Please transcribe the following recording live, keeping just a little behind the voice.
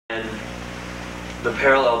And the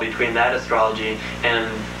parallel between that astrology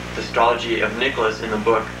and the astrology of Nicholas in the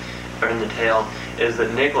book, or in the tale, is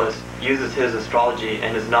that Nicholas uses his astrology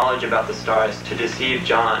and his knowledge about the stars to deceive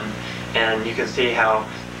John. And you can see how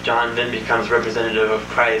John then becomes representative of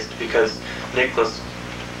Christ, because Nicholas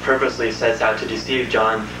purposely sets out to deceive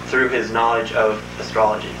John through his knowledge of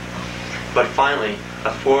astrology. But finally,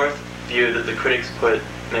 a fourth view that the critics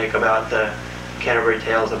make about the Canterbury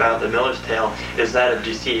Tales, about the Miller's Tale, is that of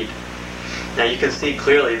deceit. Now you can see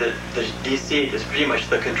clearly that the deceit is pretty much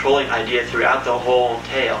the controlling idea throughout the whole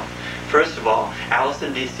tale. First of all,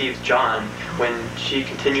 Allison deceives John when she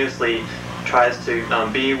continuously tries to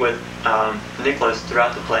be with Nicholas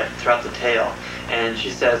throughout the tale. And she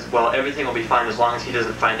says, well, everything will be fine as long as he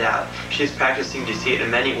doesn't find out. She's practicing deceit in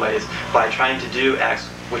many ways by trying to do acts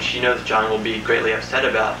which she knows John will be greatly upset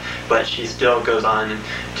about, but she still goes on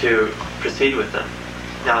to proceed with them.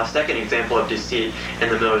 Now, a second example of deceit in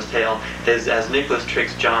the Miller's Tale is as Nicholas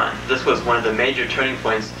tricks John. This was one of the major turning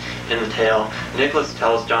points in the tale. Nicholas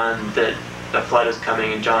tells John that a flood is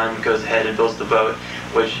coming, and John goes ahead and builds the boat,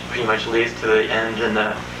 which pretty much leads to the end in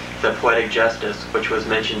the poetic justice, which was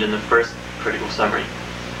mentioned in the first critical summary.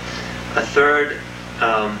 A third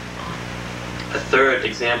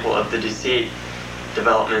example of the deceit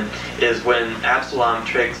development is when Absalom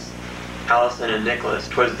tricks Allison and Nicholas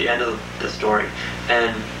towards the end of the story,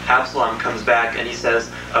 and Absalom comes back and he says,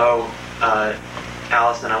 oh,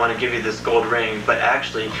 Allison, I want to give you this gold ring, but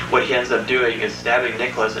actually what he ends up doing is stabbing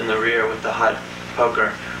Nicholas in the rear with the hot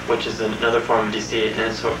poker, which is another form of deceit, and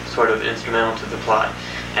it's sort of instrumental to the plot.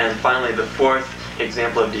 And finally, the fourth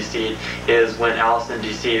example of deceit is when Allison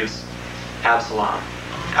deceives Absalom.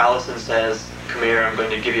 Allison says, come here, I'm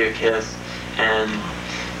going to give you a kiss, and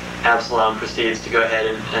Absalom proceeds to go ahead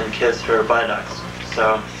and kiss her buttocks.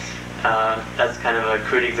 So that's kind of a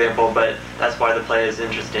crude example, but that's why the play is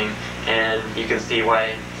interesting, and you can see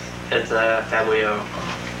why it's a fabliau.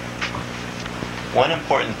 One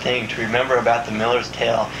important thing to remember about the Miller's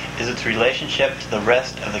Tale is its relationship to the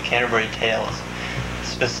rest of the Canterbury Tales.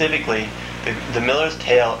 Specifically, the Miller's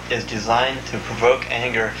Tale is designed to provoke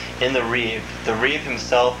anger in the reeve. The reeve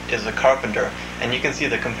himself is a carpenter, and you can see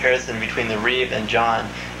the comparison between the reeve and John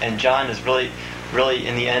is really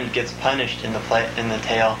in the end gets punished in the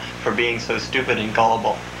tale for being so stupid and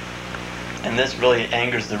gullible. And this really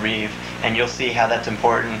angers the reeve, and you'll see how that's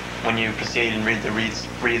important when you proceed and read the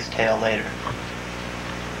reeve's tale later.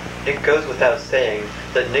 It goes without saying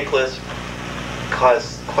that Nicholas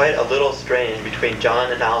caused quite a little strain between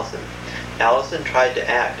John and Allison. Allison tried to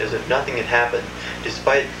act as if nothing had happened.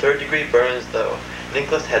 Despite third-degree burns, though,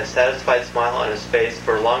 Nicholas had a satisfied smile on his face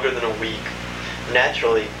for longer than a week.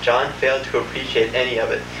 Naturally, John failed to appreciate any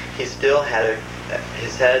of it. He still had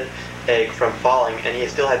his head ache from falling, and he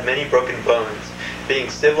still had many broken bones. Being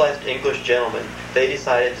civilized English gentlemen, they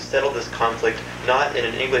decided to settle this conflict not in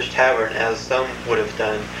an English tavern as some would have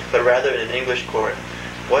done, but rather in an English court.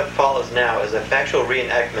 What follows now is a factual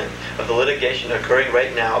reenactment of the litigation occurring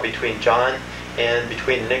right now between John and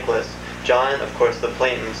between Nicholas. John, of course, the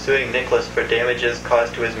plaintiff, suing Nicholas for damages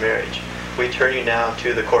caused to his marriage. We turn you now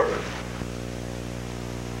to the courtroom.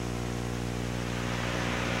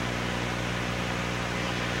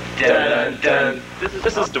 Dun, dun.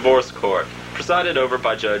 This is divorce court, presided over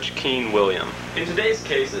by Judge Keene William. In today's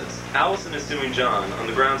cases, Allison is suing John on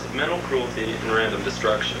the grounds of mental cruelty and random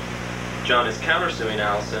destruction. John is countersuing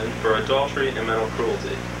Allison for adultery and mental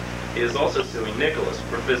cruelty. He is also suing Nicholas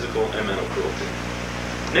for physical and mental cruelty.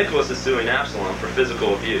 Nicholas is suing Absalom for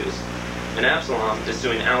physical abuse, and Absalom is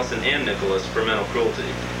suing Allison and Nicholas for mental cruelty.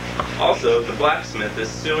 Also, the blacksmith is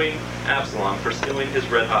suing Absalom for stealing his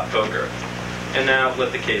red-hot poker. And now,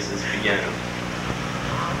 let the cases begin.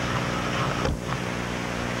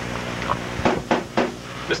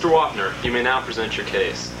 Mr. Wapner, you may now present your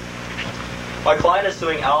case. My client is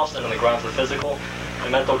suing Allison on the grounds of physical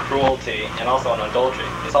and mental cruelty, and also on adultery.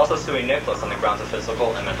 He's also suing Nicholas on the grounds of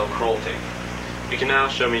physical and mental cruelty. You can now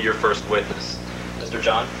show me your first witness. Mr.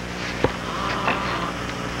 John?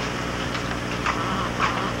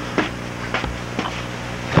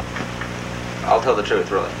 I'll tell the truth,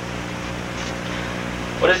 really.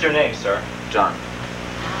 What is your name, sir? John.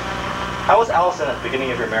 How was Allison at the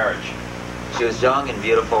beginning of your marriage? She was young and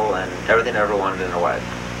beautiful and everything I ever wanted in a wife.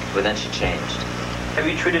 But then she changed. Have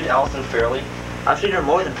you treated Allison fairly? I've treated her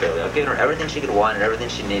more than fairly. I've given her everything she could want and everything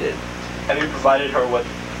she needed. Have you provided her with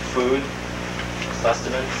food,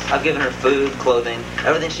 sustenance? I've given her food, clothing,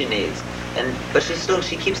 everything she needs. But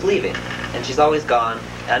she keeps leaving. And she's always gone,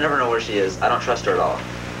 and I never know where she is. I don't trust her at all.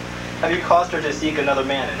 Have you caused her to seek another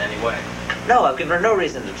man in any way? No, I've given her no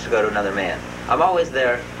reason to go to another man. I'm always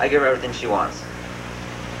there. I give her everything she wants.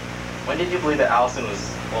 When did you believe that Allison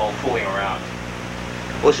was, well, fooling around?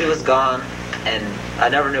 Well, she was gone, and I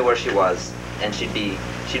never knew where she was, and she'd be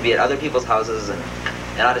at other people's houses, and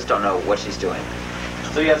I just don't know what she's doing.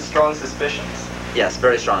 So you had strong suspicions? Yes,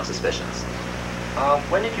 very strong suspicions.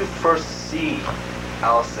 When did you first see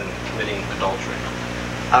Allison committing adultery?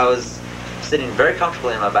 I was sitting very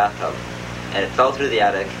comfortably in my bathtub, and it fell through the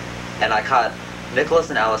attic, and I caught Nicholas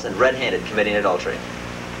and Allison red-handed committing adultery.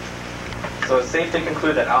 So it's safe to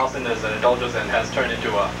conclude that Allison is an adulteress and has turned into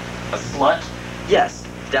a slut? Yes,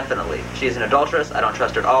 definitely. She's an adulteress. I don't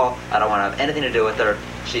trust her at all. I don't want to have anything to do with her.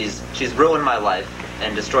 She's ruined my life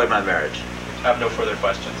and destroyed my marriage. I have no further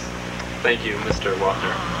questions. Thank you, Mr.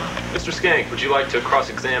 Wapner. Mr. Skank, would you like to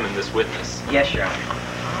cross-examine this witness? Yes, Your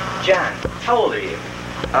Honor. John, how old are you?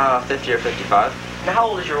 50 or 55. Now, how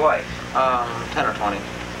old is your wife? 10 or 20.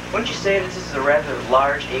 Wouldn't you say that this is a rather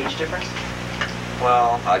large age difference?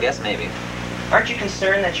 Well, I guess maybe. Aren't you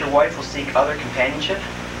concerned that your wife will seek other companionship?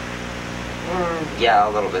 Yeah,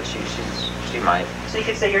 a little bit. She might. So you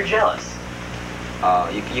could say you're jealous.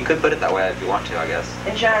 You could put it that way if you want to, I guess.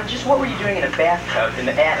 And John, just what were you doing in a bathtub in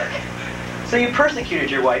the attic? So you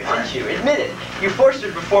persecuted your wife, didn't you? Admit it. You forced her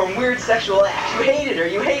to perform weird sexual acts. You hated her.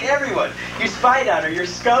 You hate everyone. You spied on her. You're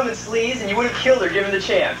scum and sleaze, and you would have killed her given the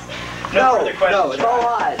chance. No further questions. No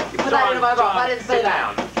lies. You put that into my mouth. I didn't say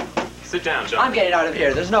that. Sit down, John. I'm getting out of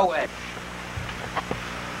here. There's no way.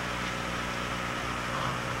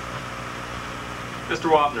 Mr.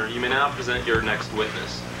 Wapner, you may now present your next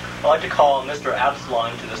witness. I'd like to call Mr.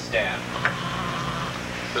 Absalom to the stand.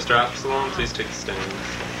 Mr. Absalom, please take the stand.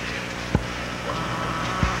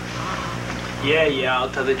 Yeah, I'll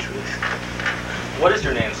tell the truth. What is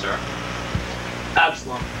your name, sir?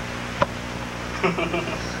 Absalom.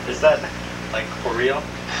 Is that, like, for real?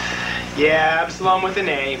 Yeah, Absalom with an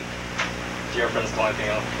A. Do your friends call anything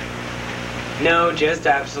else? No, just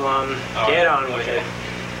Absalom. Oh, Get on with okay. it.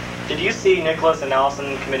 Did you see Nicholas and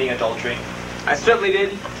Allison committing adultery? I certainly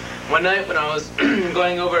did. One night when I was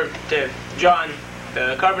going over to John,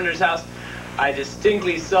 the carpenter's house, I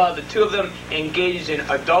distinctly saw the two of them engaged in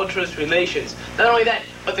adulterous relations. Not only that,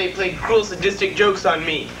 but they played cruel, sadistic jokes on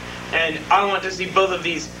me. And I want to see both of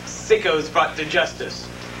these sickos brought to justice.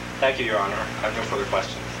 Thank you, Your Honor. I have no further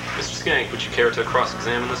questions. Mr. Skank, would you care to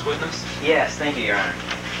cross-examine this witness? Yes, thank you, Your Honor.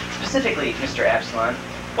 Specifically, Mr. Absalom,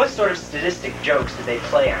 what sort of sadistic jokes did they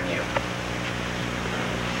play on you?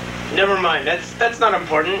 Never mind, that's not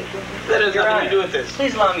important. That has Your nothing Honor, to do with this.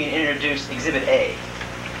 please allow me to introduce Exhibit A.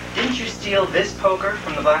 Didn't you steal this poker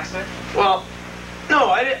from the blacksmith? Well,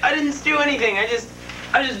 no, I didn't steal anything. I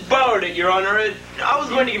just borrowed it, Your Honor. I was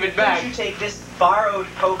going to give it back. Didn't you take this borrowed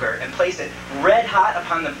poker and place it red hot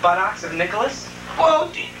upon the buttocks of Nicholas?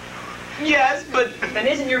 Well, yes, but... Then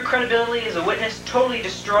isn't your credibility as a witness totally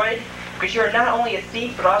destroyed? Because you are not only a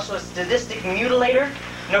thief, but also a sadistic mutilator?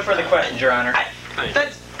 No further questions, Your Honor.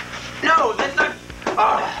 That's not...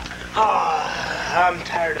 I'm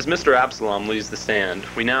tired As Mr. Absalom leaves the stand,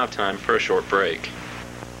 we now have time for a short break.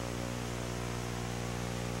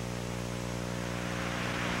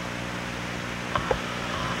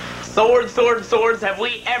 Swords, have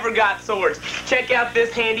we ever got swords? Check out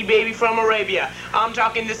this handy baby from Arabia. I'm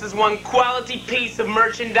talking this is one quality piece of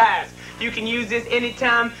merchandise. You can use this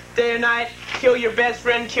anytime, day or night. Kill your best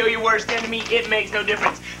friend, kill your worst enemy, it makes no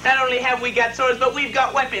difference. Not only have we got swords, but we've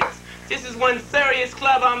got weapons. This is one serious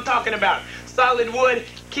club I'm talking about. Solid wood,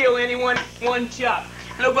 kill anyone, one chop.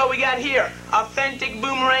 Look what we got here. Authentic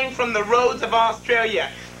boomerang from the roads of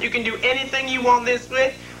Australia. You can do anything you want this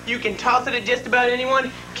with. You can toss it at just about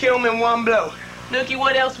anyone, kill them in one blow. Looky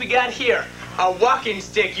what else we got here. A walking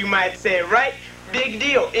stick, you might say, right? Big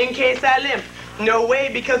deal, in case I limp. No way,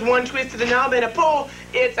 because one twist of the knob and a pull,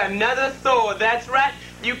 it's another sword. That's right,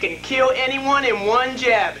 you can kill anyone in one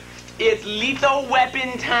jab. It's lethal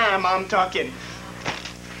weapon time, I'm talking.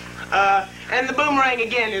 And the boomerang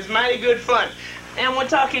again is mighty good fun. And we're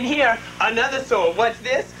talking here, another sword. What's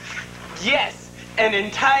this? Yes, an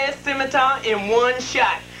entire scimitar in one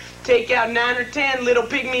shot. Take out 9 or 10 little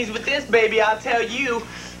pygmies with this baby, I'll tell you.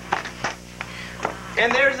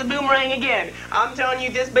 And there's the boomerang again. I'm telling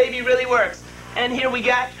you, this baby really works. And here we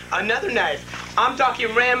got another knife. I'm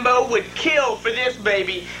talking Rambo would kill for this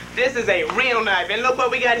baby. This is a real knife. And look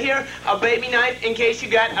what we got here, a baby knife in case you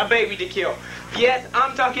got a baby to kill. Yes,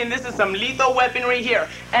 I'm talking this is some lethal weaponry here.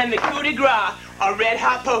 And the coup de grace, a red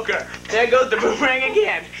hot poker. There goes the boomerang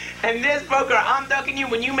again. And this poker, I'm talking you,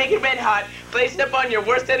 when you make it red hot, place it up on your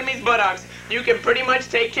worst enemy's buttocks, you can pretty much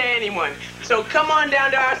take care of anyone. So come on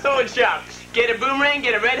down to our sword shop. Get a boomerang,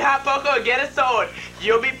 get a red hot poker, or get a sword.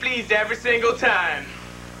 You'll be pleased every single time.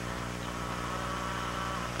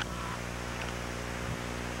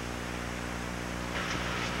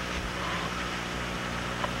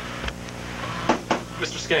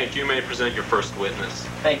 Mr. Skank, you may present your first witness.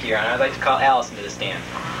 Thank you, Your Honor. I'd like to call Allison to the stand.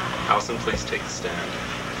 Allison, please take the stand.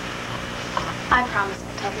 I promise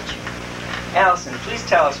I'll tell the truth. Allison, please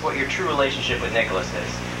tell us what your true relationship with Nicholas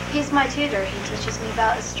is. He's my tutor. He teaches me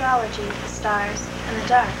about astrology, the stars, and the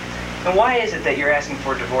dark. And why is it that you're asking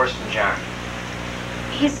for a divorce from John?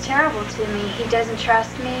 He's terrible to me. He doesn't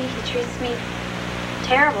trust me. He treats me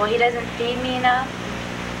terrible. He doesn't feed me enough.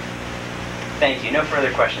 Thank you. No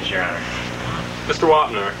further questions, Your Honor. Mr.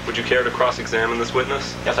 Wapner, would you care to cross-examine this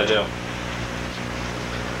witness? Yes, I do.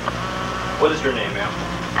 What is your name, ma'am?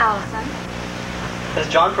 Allison. Has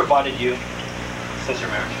John provided you since your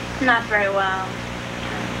marriage? Not very well.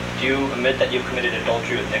 Do you admit that you've committed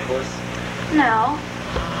adultery with Nicholas? No.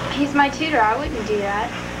 He's my tutor. I wouldn't do that.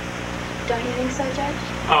 Don't you think so, Judge?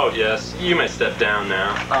 Oh, yes. You may step down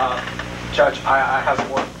now. Judge, I have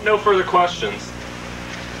one. No further questions.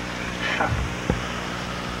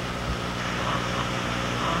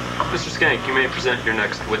 Mr. Skank, you may present your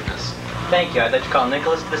next witness. Thank you. I'd like to call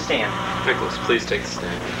Nicholas to the stand. Nicholas, please take the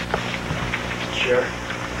stand. Sure.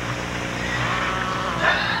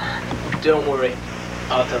 Don't worry.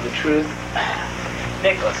 I'll tell the truth.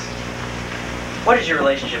 Nicholas, what is your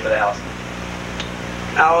relationship with Allison?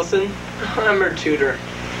 Allison, I'm her tutor.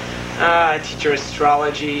 I teach her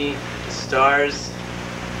astrology, the stars,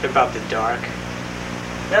 about the dark.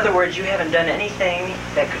 In other words, you haven't done anything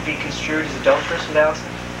that could be construed as adulterous with Allison?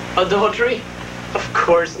 Adultery? Of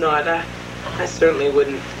course not. I certainly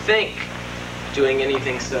wouldn't think doing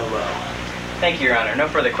anything so low. Thank you, Your Honor. No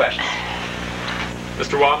further questions.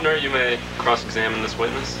 Mr. Wapner, you may cross-examine this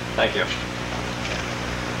witness. Thank you.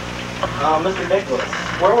 Mr. Nicholas,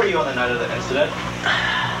 where were you on the night of the incident?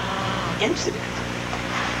 Incident?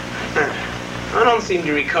 I don't seem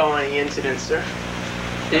to recall any incident, sir.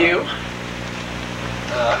 Do you?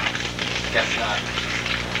 Guess not.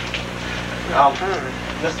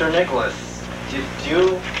 Mr. Nicholas, did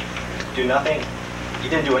you do nothing? You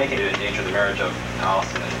didn't do anything to endanger the marriage of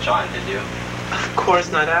Allison and John, did you? Of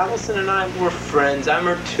course not. Allison and I were friends. I'm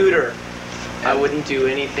her tutor. I wouldn't do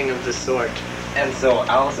anything of the sort. And so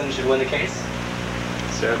Allison should win the case?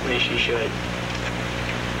 Certainly she should.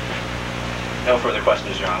 No further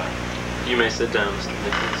questions, Your Honor. You may sit down, Mr.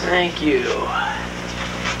 Nicholas. Thank you.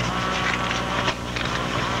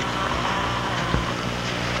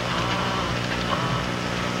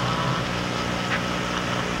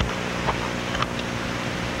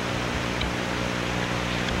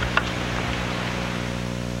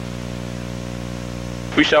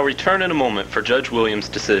 We shall return in a moment for Judge Williams'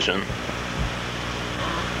 decision.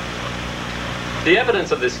 The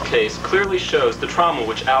evidence of this case clearly shows the trauma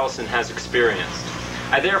which Allison has experienced.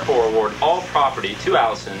 I therefore award all property to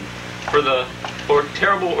Allison for the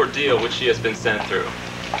terrible ordeal which she has been sent through.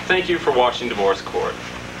 Thank you for watching Divorce Court.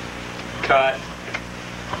 Cut.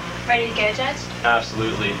 Ready to go, Judge?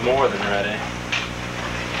 Absolutely, more than ready.